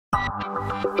So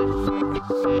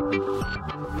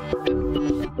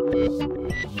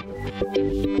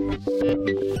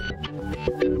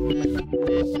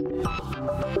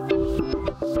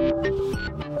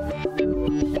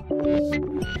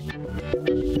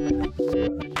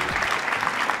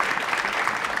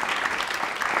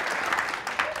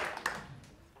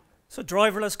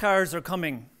driverless cars are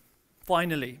coming,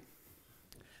 finally.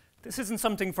 This isn't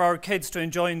something for our kids to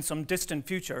enjoy in some distant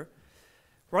future.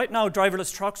 Right now,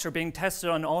 driverless trucks are being tested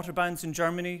on autobahns in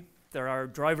Germany. There are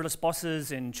driverless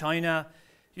buses in China,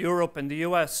 Europe, and the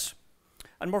US.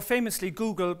 And more famously,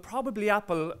 Google, probably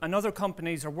Apple, and other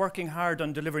companies are working hard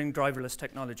on delivering driverless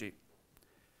technology.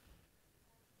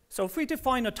 So if we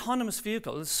define autonomous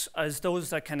vehicles as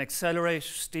those that can accelerate,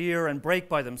 steer, and brake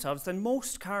by themselves, then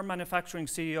most car manufacturing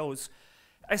CEOs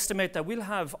estimate that we'll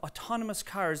have autonomous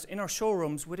cars in our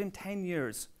showrooms within 10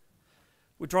 years,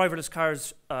 with driverless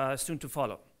cars soon to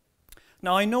follow.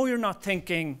 Now, I know you're not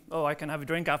thinking, oh, I can have a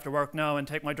drink after work now and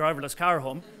take my driverless car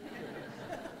home.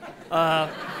 But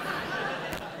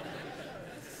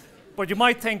you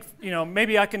might think,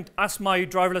 maybe I can ask my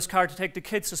driverless car to take the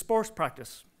kids to sports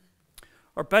practice.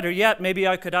 Or better yet, maybe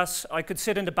I could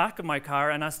sit in the back of my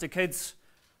car and ask the kids,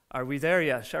 are we there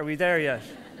yet? Are we there yet?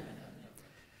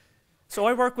 So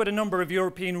I work with a number of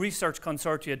European research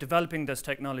consortia developing this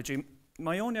technology.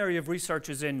 My own area of research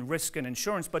is in risk and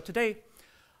insurance, but today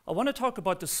I want to talk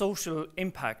about the social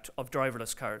impact of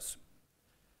driverless cars.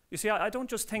 You see, I don't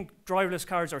just think driverless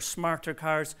cars are smarter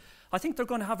cars. I think they're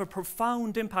going to have a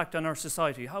profound impact on our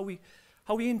society, how we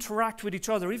interact with each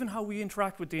other, even how we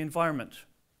interact with the environment.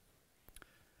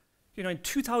 In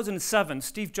 2007,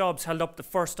 Steve Jobs held up the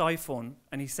first iPhone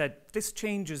and he said, this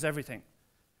changes everything.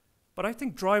 But I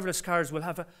think driverless cars will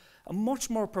have a much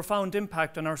more profound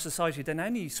impact on our society than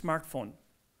any smartphone.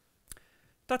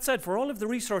 That said, for all of the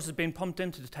resources being pumped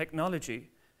into the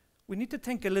technology, we need to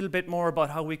think a little bit more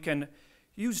about how we can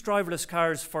use driverless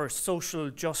cars for social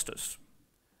justice.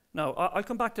 Now, I'll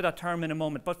come back to that term in a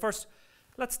moment, but first,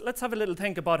 let's have a little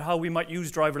think about how we might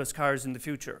use driverless cars in the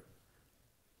future.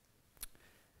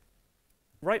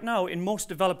 Right now, in most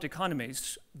developed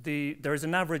economies, there is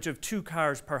an average of 2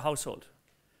 cars per household.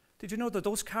 Did you know that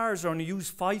those cars are only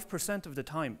used 5% of the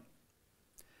time?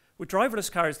 With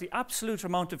driverless cars, the absolute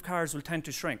amount of cars will tend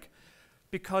to shrink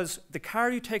because the car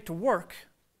you take to work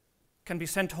can be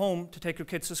sent home to take your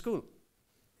kids to school.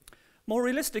 More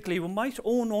realistically, we might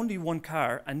own only 1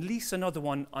 car and lease another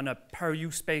one on a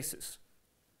per-use basis.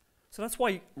 So that's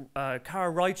why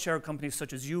car rideshare companies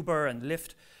such as Uber and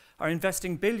Lyft are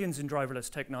investing billions in driverless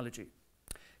technology.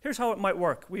 Here's how it might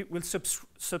work. We'll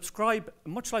subscribe,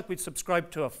 much like we'd subscribe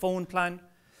to a phone plan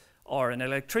or an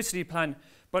electricity plan,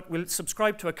 but we'll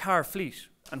subscribe to a car fleet.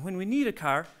 And when we need a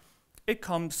car, it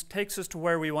comes, takes us to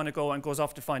where we want to go, and goes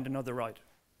off to find another ride.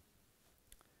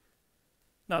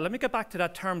 Now, let me get back to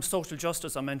that term social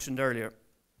justice I mentioned earlier.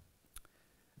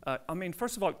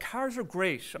 First of all, cars are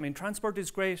great. Transport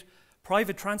is great.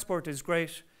 Private transport is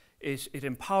great. It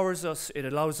empowers us. It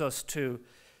allows us to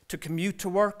commute to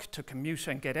work, to commute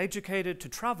and get educated, to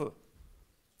travel.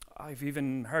 I've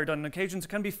even heard on occasions it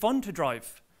can be fun to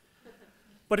drive.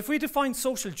 But if we define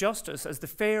social justice as the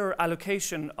fair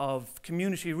allocation of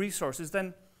community resources,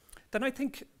 then I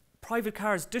think private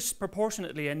cars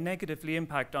disproportionately and negatively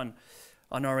impact on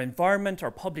our environment,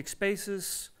 our public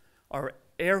spaces, our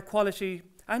air quality,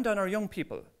 and on our young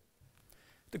people.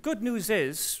 The good news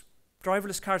is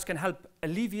driverless cars can help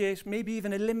alleviate, maybe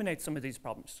even eliminate some of these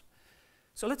problems.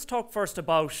 So let's talk first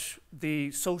about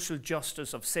the social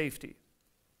justice of safety.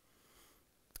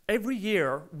 Every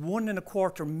year,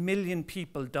 1.25 million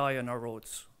people die on our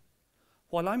roads.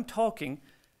 While I'm talking,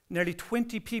 nearly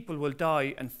 20 people will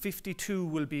die and 52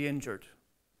 will be injured.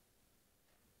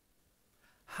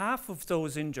 Half of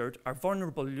those injured are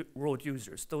vulnerable road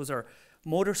users. Those are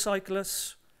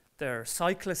motorcyclists, they're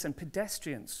cyclists and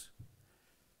pedestrians.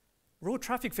 Road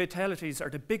traffic fatalities are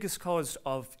the biggest cause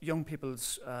of young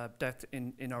people's death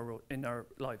in our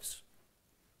lives.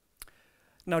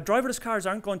 Now, driverless cars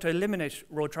aren't going to eliminate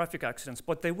road traffic accidents,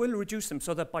 but they will reduce them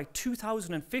so that by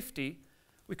 2050,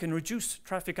 we can reduce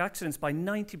traffic accidents by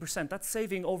 90%. That's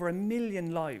saving over 1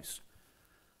 million lives.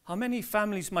 How many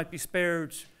families might be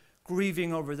spared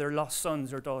grieving over their lost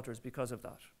sons or daughters because of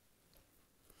that?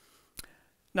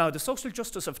 Now, the social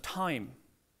justice of time.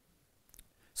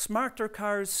 Smarter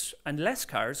cars and less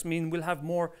cars mean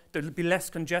there'll be less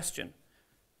congestion.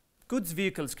 Goods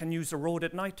vehicles can use the road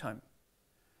at night time.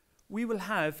 We will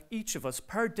have, each of us,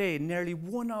 per day, nearly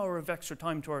 1 hour of extra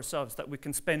time to ourselves that we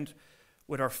can spend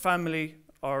with our family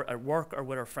or at work or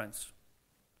with our friends.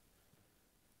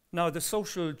 Now, the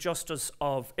social justice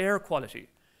of air quality.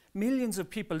 Millions of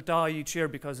people die each year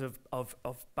because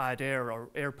of bad air or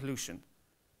air pollution.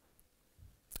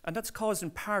 And that's caused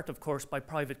in part, of course, by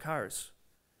private cars.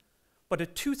 But a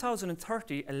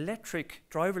 2030 electric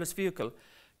driverless vehicle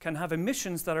can have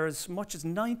emissions that are as much as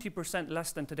 90%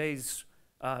 less than today's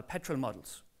petrol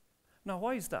models. Now,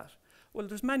 why is that? Well,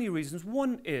 there's many reasons.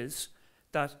 One is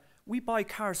that we buy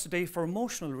cars today for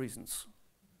emotional reasons.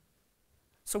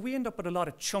 So we end up with a lot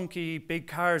of chunky, big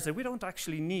cars that we don't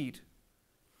actually need.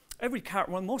 Every car,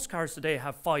 well, most cars today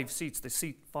have 5 seats. They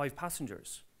seat 5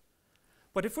 passengers.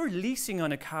 But if we're leasing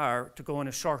on a car to go on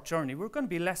a short journey, we're going to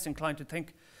be less inclined to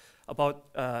think about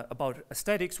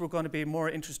aesthetics. We're going to be more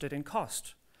interested in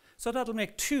cost. So that'll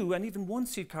make 2 and even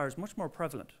 1-seat cars much more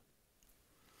prevalent.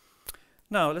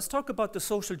 Now, let's talk about the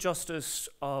social justice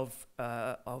of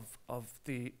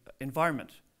the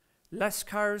environment. Less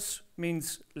cars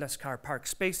means less car park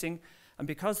spacing, and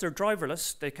because they're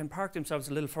driverless, they can park themselves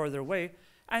a little further away,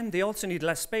 and they also need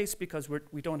less space because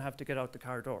we don't have to get out the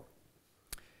car door.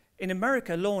 In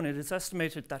America alone, it is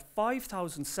estimated that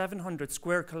 5,700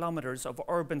 square kilometers of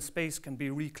urban space can be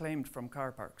reclaimed from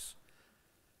car parks.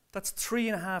 That's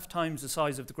 3.5 times the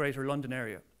size of the Greater London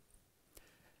area.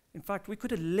 In fact, we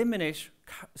could eliminate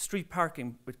street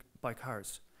parking by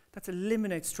cars. That's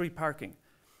eliminate street parking.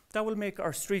 That will make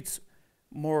our streets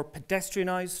more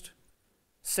pedestrianised,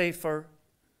 safer,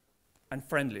 and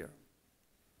friendlier.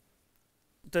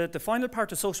 The final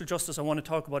part of social justice I want to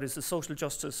talk about is the social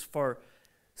justice for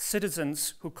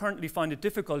citizens who currently find it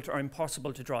difficult or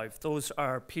impossible to drive. Those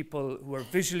are people who are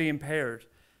visually impaired,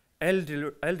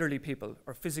 elderly people,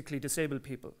 or physically disabled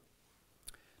people.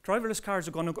 Driverless cars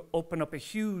are going to open up a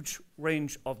huge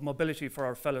range of mobility for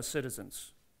our fellow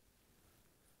citizens.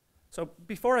 So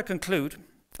before I conclude,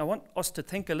 I want us to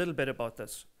think a little bit about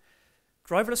this.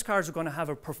 Driverless cars are going to have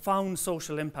a profound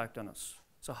social impact on us.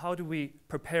 So how do we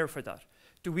prepare for that?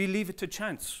 Do we leave it to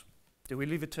chance? Do we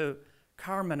leave it to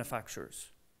car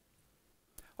manufacturers?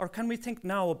 Or can we think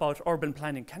now about urban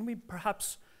planning? Can we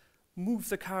perhaps move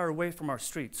the car away from our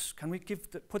streets? Can we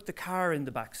put the car in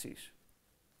the back seat?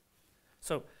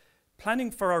 So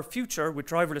planning for our future with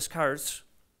driverless cars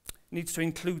needs to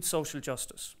include social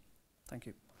justice. Thank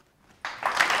you.